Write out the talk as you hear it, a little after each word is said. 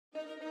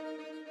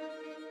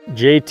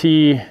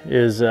JT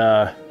is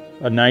a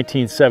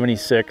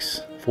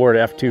 1976 Ford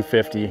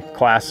F-250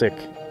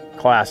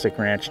 classic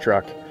ranch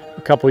truck.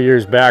 A couple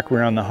years back, we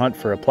were on the hunt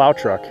for a plow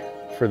truck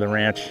for the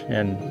ranch,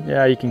 and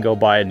yeah, you can go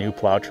buy a new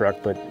plow truck,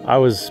 but I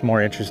was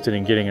more interested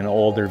in getting an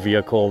older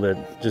vehicle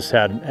that just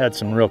had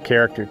some real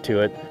character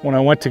to it. When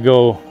I went to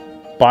go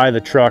buy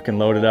the truck and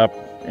load it up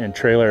and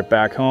trailer it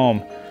back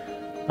home,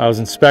 I was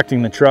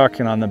inspecting the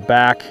truck, and on the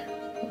back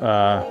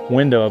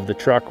window of the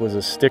truck was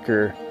a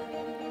sticker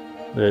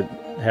that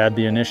had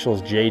the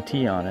initials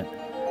JT on it.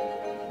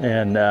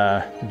 And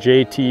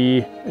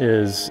JT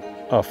is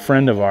a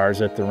friend of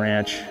ours at the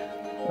ranch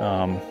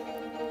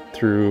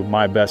through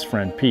my best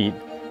friend Pete.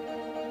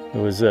 It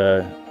was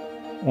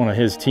one of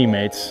his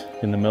teammates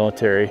in the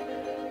military,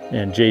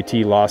 and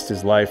JT lost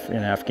his life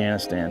in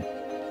Afghanistan.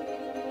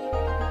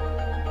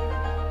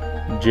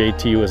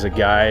 JT was a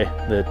guy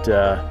that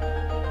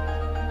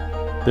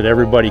that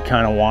everybody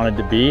kind of wanted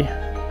to be,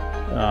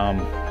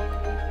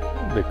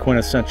 the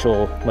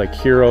quintessential like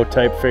hero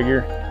type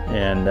figure,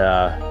 and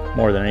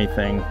more than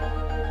anything,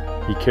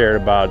 he cared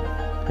about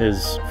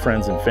his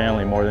friends and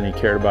family more than he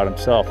cared about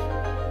himself.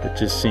 It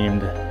just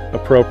seemed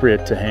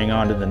appropriate to hang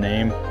on to the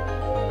name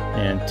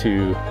and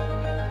to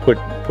put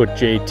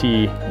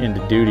JT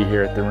into duty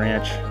here at the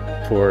ranch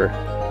for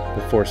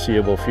the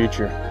foreseeable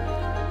future.